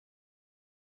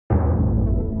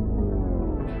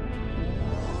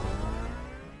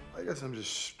guess I'm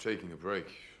just taking a break.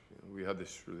 We had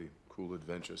this really cool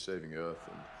adventure saving Earth,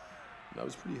 and I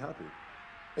was pretty happy.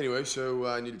 Anyway, so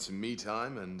I needed some me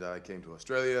time, and I came to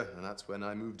Australia, and that's when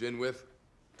I moved in with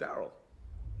Daryl.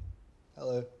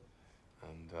 Hello.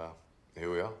 And here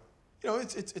we are. You know,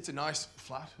 it's a nice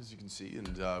flat, as you can see,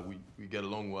 and we get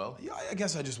along well. Yeah, I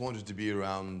guess I just wanted to be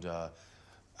around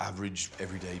average,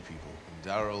 everyday people. And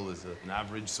Daryl is an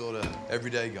average, sort of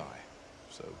everyday guy.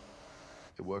 So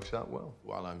it works out well.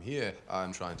 While I'm here,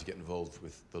 I'm trying to get involved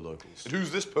with the locals. And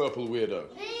who's this purple weirdo?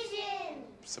 Vision!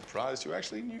 Surprised you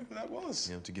actually knew who that was.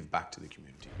 You know, to give back to the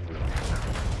community.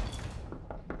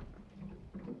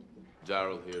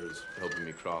 Daryl here is helping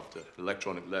me craft an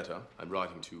electronic letter I'm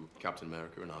writing to Captain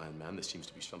America and Iron Man. There seems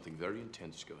to be something very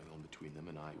intense going on between them,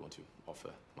 and I want to offer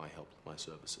my help, my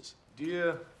services.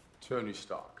 Dear Tony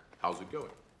Stark, how's it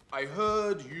going? I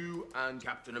heard you and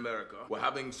Captain America were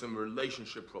having some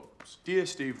relationship problems. Dear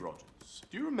Steve Rogers,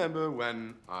 do you remember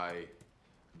when I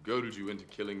goaded you into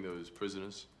killing those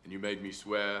prisoners and you made me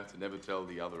swear to never tell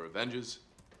the other Avengers?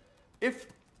 If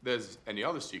there's any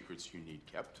other secrets you need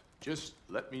kept, just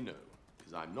let me know,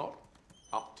 because I'm not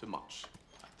up to much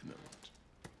at the moment.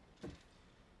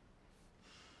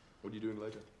 What are you doing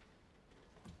later?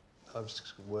 I'm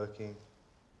just working.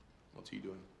 What's he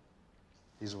doing?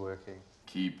 He's working.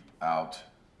 Keep out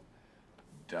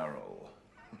Daryl.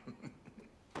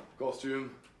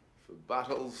 Costume for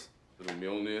battles. Little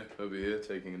Mjolnir over here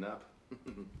taking a nap. A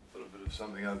little bit of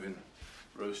something I've been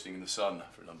roasting in the sun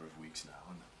for a number of weeks now,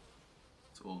 and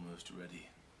it's almost ready.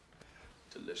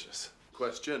 Delicious.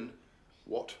 Question,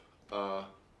 what are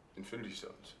Infinity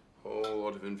Stones? A whole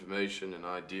lot of information and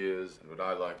ideas and what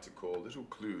I like to call little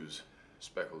clues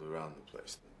speckled around the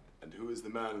place. And who is the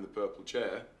man in the purple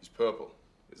chair? He's purple.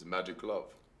 Is a magic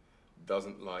glove.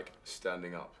 Doesn't like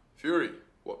standing up. Fury,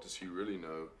 what does he really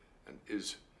know? And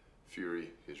is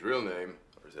Fury his real name,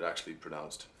 or is it actually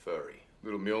pronounced furry?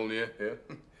 Little Mjolnir here.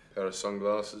 Pair of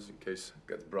sunglasses in case it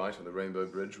gets bright on the Rainbow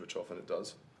Bridge, which often it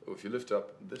does. Oh, if you lift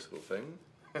up this little thing,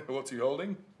 what's he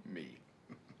holding? Me.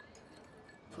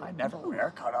 I never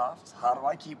wear cutoffs. How do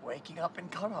I keep waking up in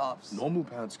cutoffs? Normal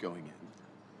pants going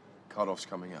in, cutoffs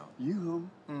coming out. You?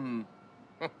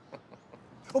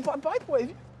 Oh, by the way, have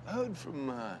you heard from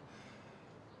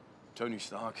Tony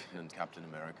Stark and Captain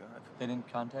America? They didn't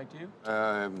contact you?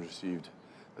 I haven't received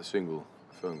a single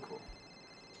phone call.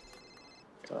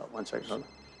 1 second, son.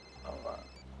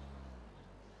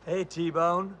 Hey,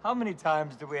 T-Bone. How many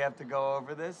times do we have to go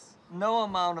over this? No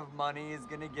amount of money is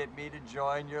gonna get me to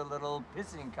join your little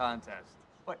pissing contest.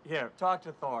 But here, talk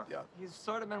to Thor. Yeah. He's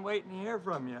sort of been waiting to hear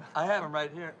from you. I have him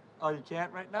right here. Oh, you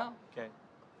can't right now? Okay.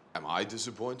 Am I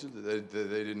disappointed that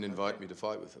they didn't invite me to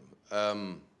fight with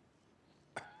them?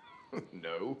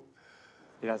 No.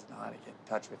 He doesn't know how to get in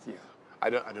touch with you. I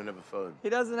don't have a phone. He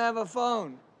doesn't have a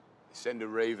phone. Send a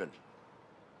raven.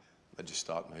 I'd just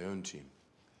start my own team.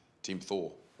 Team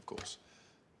Thor, of course.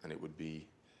 And it would be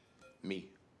me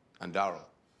and Daryl.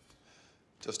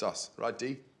 Just us, right,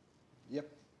 D? Yep.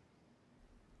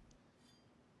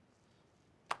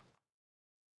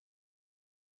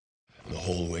 The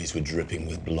hallways were dripping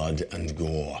with blood and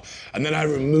gore. And then I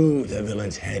removed the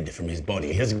villain's head from his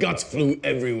body. His guts flew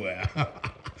everywhere.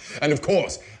 And of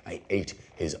course, I ate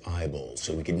his eyeballs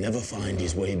so he could never find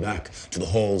his way back to the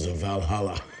halls of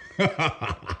Valhalla.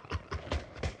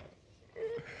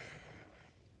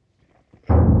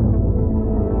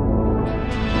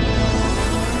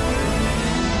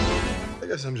 I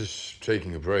guess I'm just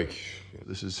taking a break.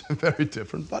 This is very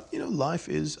different, but you know, life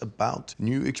is about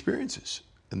new experiences.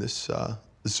 And this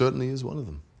certainly is one of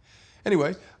them.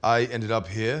 Anyway, I ended up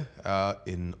here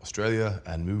in Australia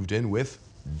and moved in with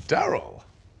Daryl.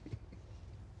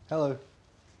 Hello.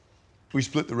 We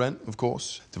split the rent, of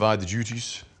course, divide the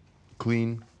duties,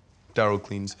 clean. Daryl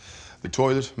cleans the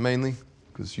toilet mainly,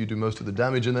 because you do most of the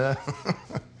damage in there.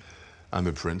 I'm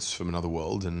a prince from another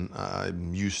world, and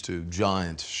I'm used to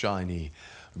giant, shiny,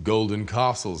 golden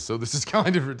castles, so this is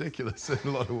kind of ridiculous in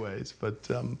a lot of ways, but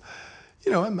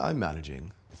you know, I'm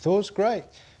managing. Thor's great.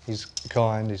 He's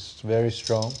kind, he's very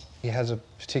strong. He has a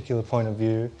particular point of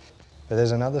view, but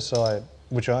there's another side,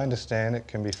 which I understand it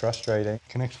can be frustrating.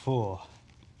 Connect 4.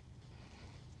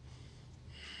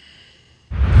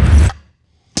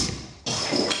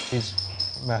 He's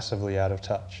massively out of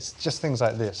touch. It's just things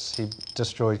like this. He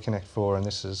destroyed Connect 4, and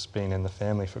this has been in the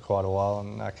family for quite a while,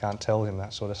 and I can't tell him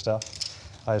that sort of stuff.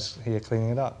 I was here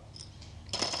cleaning it up.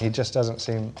 He just doesn't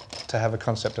seem to have a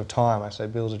concept of time. I say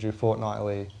bills are due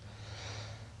fortnightly,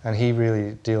 and he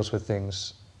really deals with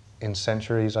things in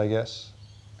centuries, I guess.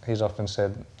 He's often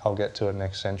said, I'll get to it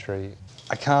next century.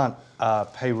 I can't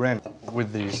pay rent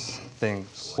with these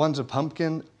things. One's a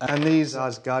pumpkin, and these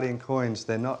Asgardian coins,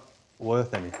 they're not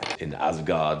worth anything. In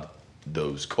Asgard,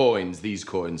 these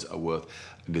coins are worth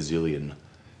a gazillion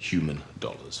human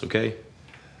dollars, okay?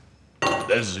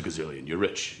 There's a gazillion, you're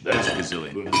rich. There's a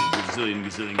gazillion.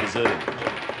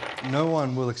 Gazillion. No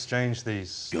one will exchange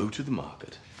these. Go to the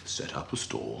market, set up a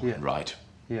stall, Yeah. and write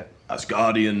Yeah.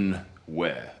 Asgardian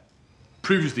ware.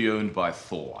 Previously owned by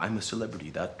Thor. I'm a celebrity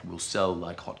that will sell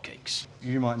like hotcakes.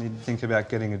 You might need to think about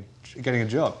getting a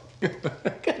job.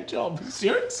 Get a job?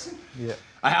 Serious? Yeah.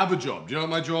 I have a job. Do you know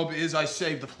what my job is? I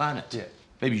save the planet. Yeah.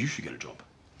 Maybe you should get a job.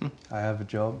 I have a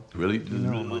job. Really?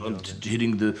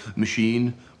 Hitting the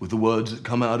machine with the words that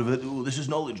come out of it. Oh, this is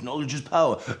knowledge. Knowledge is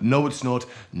power. No, it's not.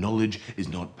 Knowledge is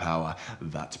not power.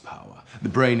 That's power. The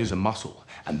brain is a muscle,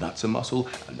 and that's a muscle,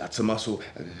 and that's a muscle.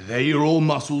 They are all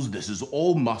muscles. This is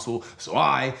all muscle. So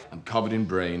I am covered in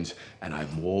brains, and I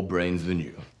have more brains than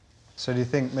you. So do you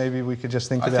think maybe we could just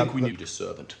think I about... think we need a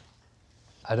servant.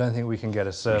 I don't think we can get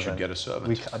a servant. We should get a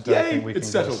servant. I don't think we can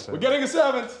it's get a settled. servant. We're getting a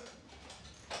servant.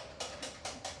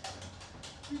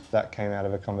 That came out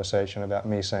of a conversation about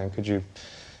me saying, could you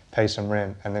pay some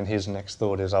rent? And then his next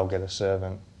thought is, I'll get a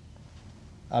servant.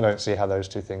 I don't see how those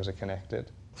two things are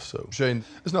connected. So, Shane,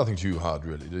 there's nothing too hard,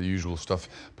 really. The usual stuff,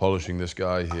 polishing this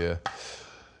guy here,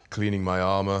 cleaning my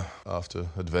armor. After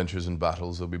adventures and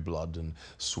battles, there'll be blood and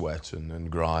sweat and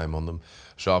grime on them.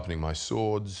 Sharpening my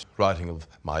swords, writing of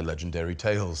my legendary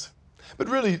tales. But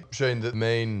really, Shane, the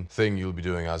main thing you'll be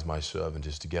doing as my servant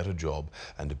is to get a job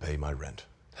and to pay my rent.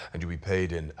 And you'll be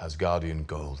paid in Asgardian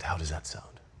gold. How does that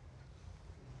sound?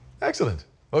 Excellent.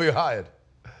 Oh, you're hired.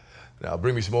 Now,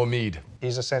 bring me some more mead.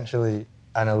 He's essentially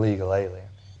an illegal alien.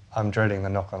 I'm dreading the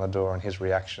knock on the door and his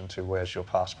reaction to, where's your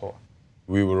passport?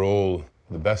 We were all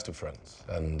the best of friends,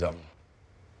 and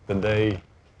then they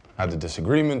had a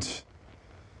disagreement,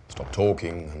 stopped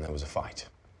talking, and there was a fight.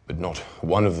 But not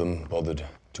one of them bothered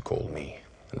to call me.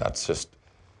 And that's just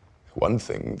one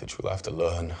thing that you'll have to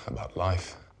learn about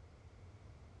life.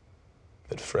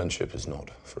 That friendship is not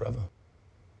forever.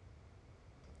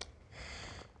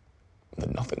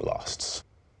 That nothing lasts.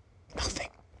 Nothing.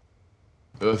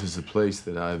 Earth is a place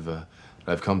that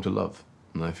I've come to love.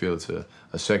 And I feel it's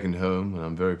a second home, and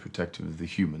I'm very protective of the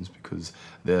humans because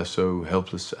they're so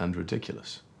helpless and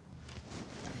ridiculous.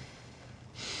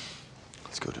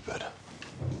 Let's go to bed.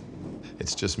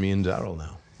 It's just me and Daryl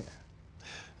now.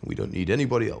 We don't need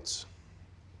anybody else.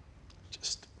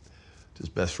 Just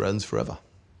best friends forever.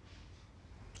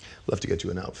 We'll have to get you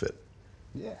an outfit.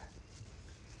 Yeah.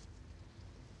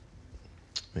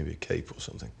 Maybe a cape or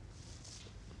something.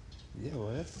 Yeah,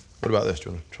 well. What about this? Do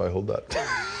you want to try hold that?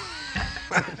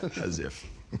 As if.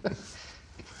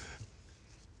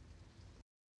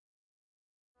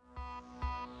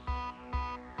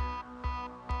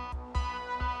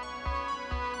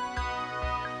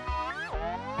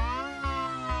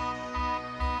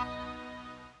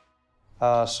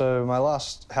 So my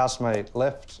last housemate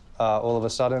left all of a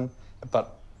sudden,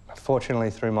 but fortunately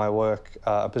through my work,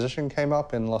 a position came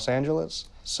up in Los Angeles,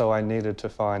 so I needed to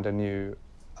find a new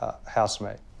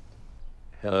housemate.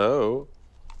 Hello?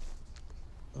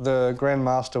 The Grand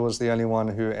Master was the only one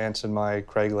who answered my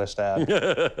Craigslist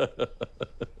ad.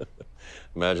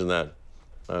 Imagine that.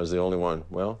 I was the only one.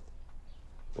 Well,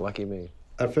 lucky me.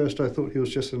 At first I thought he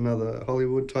was just another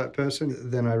Hollywood-type person.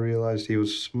 Then I realized he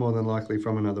was more than likely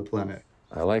from another planet.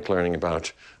 I like learning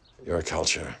about your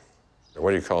culture.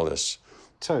 What do you call this?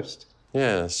 Toast.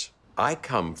 Yes. I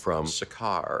come from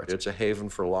Sakar. It's a haven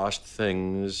for lost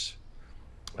things.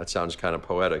 That sounds kind of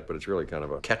poetic, but it's really kind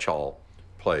of a catch-all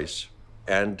place.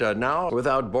 And now,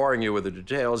 without boring you with the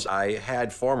details, I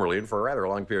had formerly, and for a rather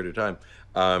long period of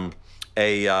time,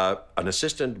 an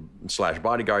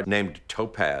assistant/bodyguard named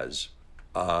Topaz.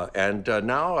 And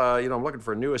now, I'm looking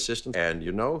for a new assistant. And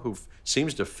you know who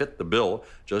seems to fit the bill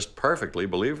just perfectly,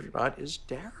 believe it or not, is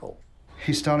Daryl.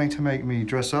 He's starting to make me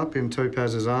dress up in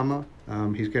Topaz's armor.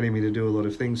 He's getting me to do a lot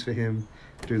of things for him.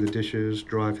 Do the dishes,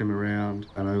 drive him around,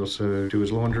 and I also do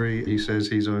his laundry. He says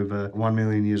he's over 1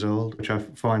 million years old, which I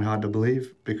find hard to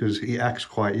believe because he acts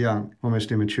quite young,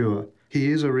 almost immature.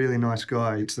 He is a really nice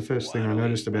guy. It's the first thing I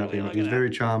noticed about him. He's very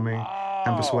charming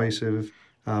and persuasive,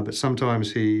 but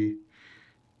sometimes he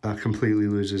completely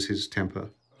loses his temper.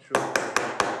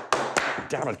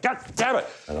 Damn it, God damn it!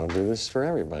 I don't do this for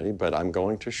everybody, but I'm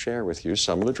going to share with you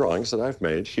some of the drawings that I've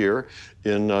made here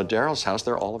in Daryl's house.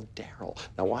 They're all of Daryl.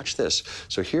 Now watch this.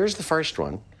 So here's the first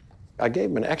one. I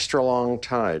gave him an extra long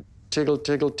tie. Tiggle,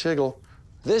 tiggle, tiggle.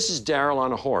 This is Daryl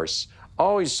on a horse.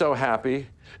 Oh, he's so happy.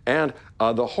 And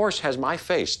the horse has my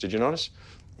face. Did you notice?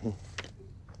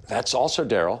 That's also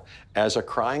Daryl as a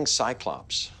crying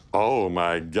cyclops. Oh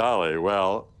my golly,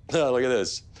 well, look at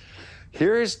this.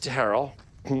 Here's Daryl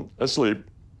asleep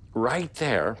right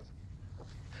there.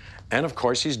 And of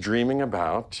course, he's dreaming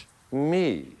about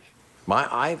me. My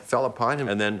eye fell upon him,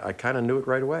 and then I kind of knew it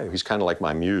right away. He's kind of like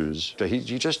my muse. He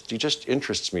just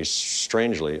interests me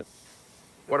strangely.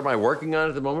 What am I working on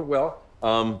at the moment? Well,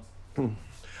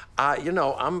 you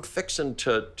know, I'm fixing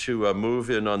to move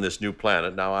in on this new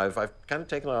planet. Now, I've kind of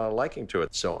taken a liking to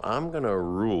it, so I'm gonna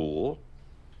rule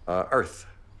Earth.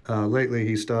 Lately,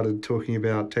 he started talking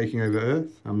about taking over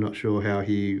Earth. I'm not sure how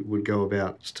he would go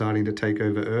about starting to take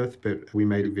over Earth, but we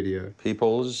made a video.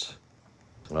 Peoples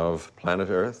of planet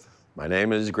Earth, my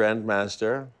name is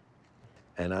Grandmaster,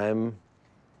 and I'm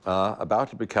about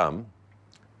to become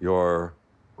your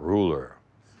ruler.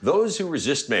 Those who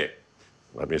resist me,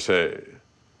 let me say,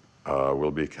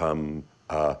 will become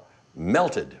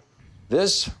melted.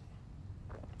 This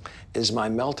is my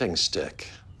melting stick.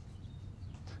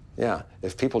 Yeah,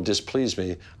 if people displease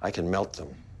me, I can melt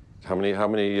them. How many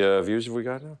views have we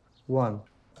got now? 1.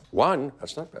 1?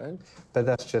 That's not bad. But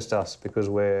that's just us because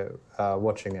we're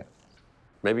watching it.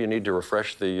 Maybe you need to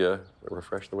refresh the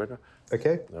window.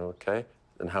 Okay. Okay.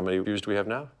 And how many views do we have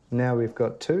now? Now we've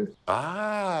got 2.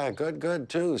 Ah, good,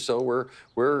 2. So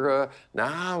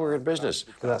now we're in business.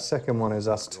 That second one is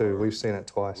us too. We've seen it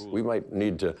twice. We might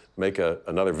need to make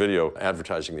another video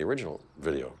advertising the original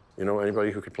video. You know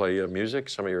anybody who could play music?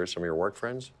 Some of your work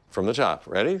friends? From the top.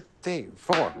 Ready? 3,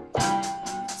 4.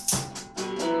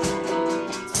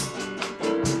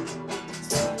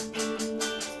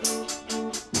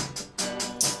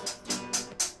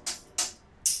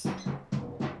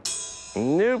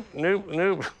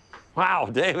 Nope. Wow,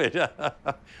 David.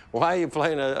 Why are you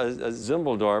playing a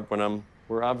Zimbaldorp when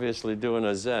we're obviously doing a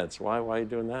Zetz? Why are you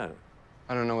doing that?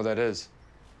 I don't know what that is.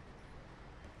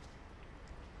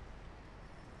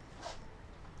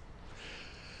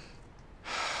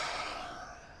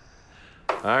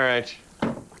 All right.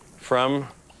 From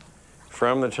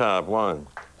the top. 1,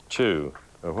 2.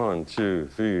 1, 2,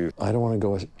 3. I don't want to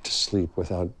go to sleep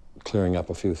without clearing up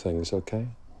a few things, okay?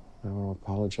 I want to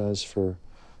apologize for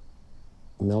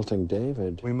melting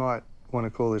David. We might want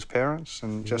to call his parents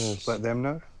and just let them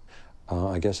know.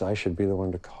 I guess I should be the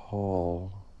one to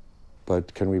call.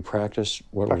 But can we practice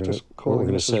what Practice we're calling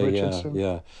going to say? Richardson?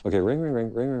 Yeah. Okay,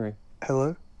 ring.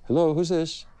 Hello? Hello, who's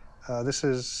this? This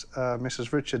is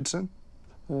Mrs. Richardson.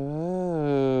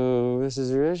 Oh,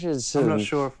 Mrs. Richardson. I'm not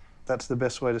sure if that's the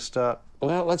best way to start.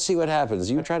 Well, let's see what happens.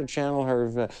 You try to channel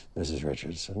her, Mrs.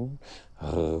 Richardson.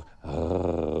 Oh,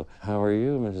 how are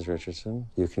you, Mrs. Richardson?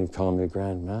 You can call me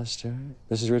Grandmaster.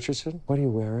 Mrs. Richardson, what are you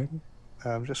wearing?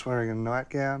 I'm just wearing a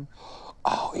nightgown.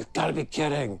 Oh, you've got to be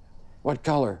kidding. What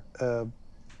color?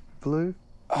 Blue.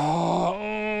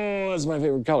 Oh, that's my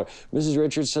favorite color. Mrs.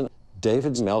 Richardson,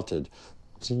 David's melted.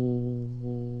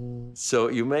 So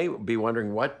you may be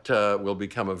wondering what will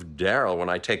become of Daryl when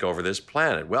I take over this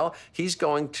planet. Well, he's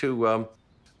going to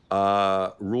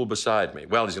rule beside me.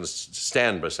 Well, he's going to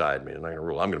stand beside me. I'm not going to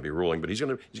rule. I'm going to be ruling, but he's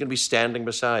going to be standing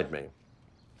beside me.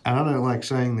 And I don't like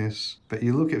saying this, but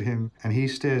you look at him and he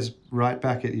stares right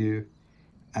back at you,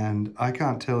 and I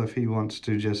can't tell if he wants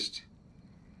to just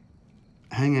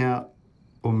hang out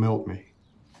or melt me.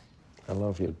 I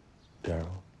love you, Daryl.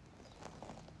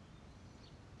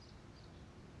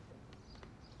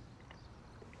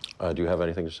 Do you have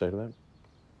anything to say to that?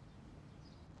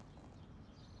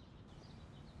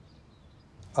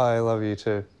 I love you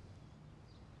too.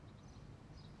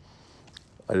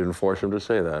 I didn't force him to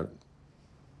say that.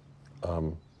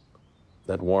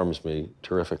 That warms me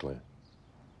terrifically.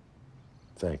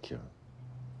 Thank you.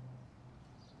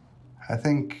 I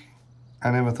think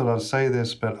I never thought I'd say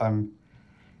this, but I'm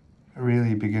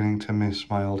really beginning to miss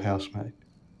my old housemate.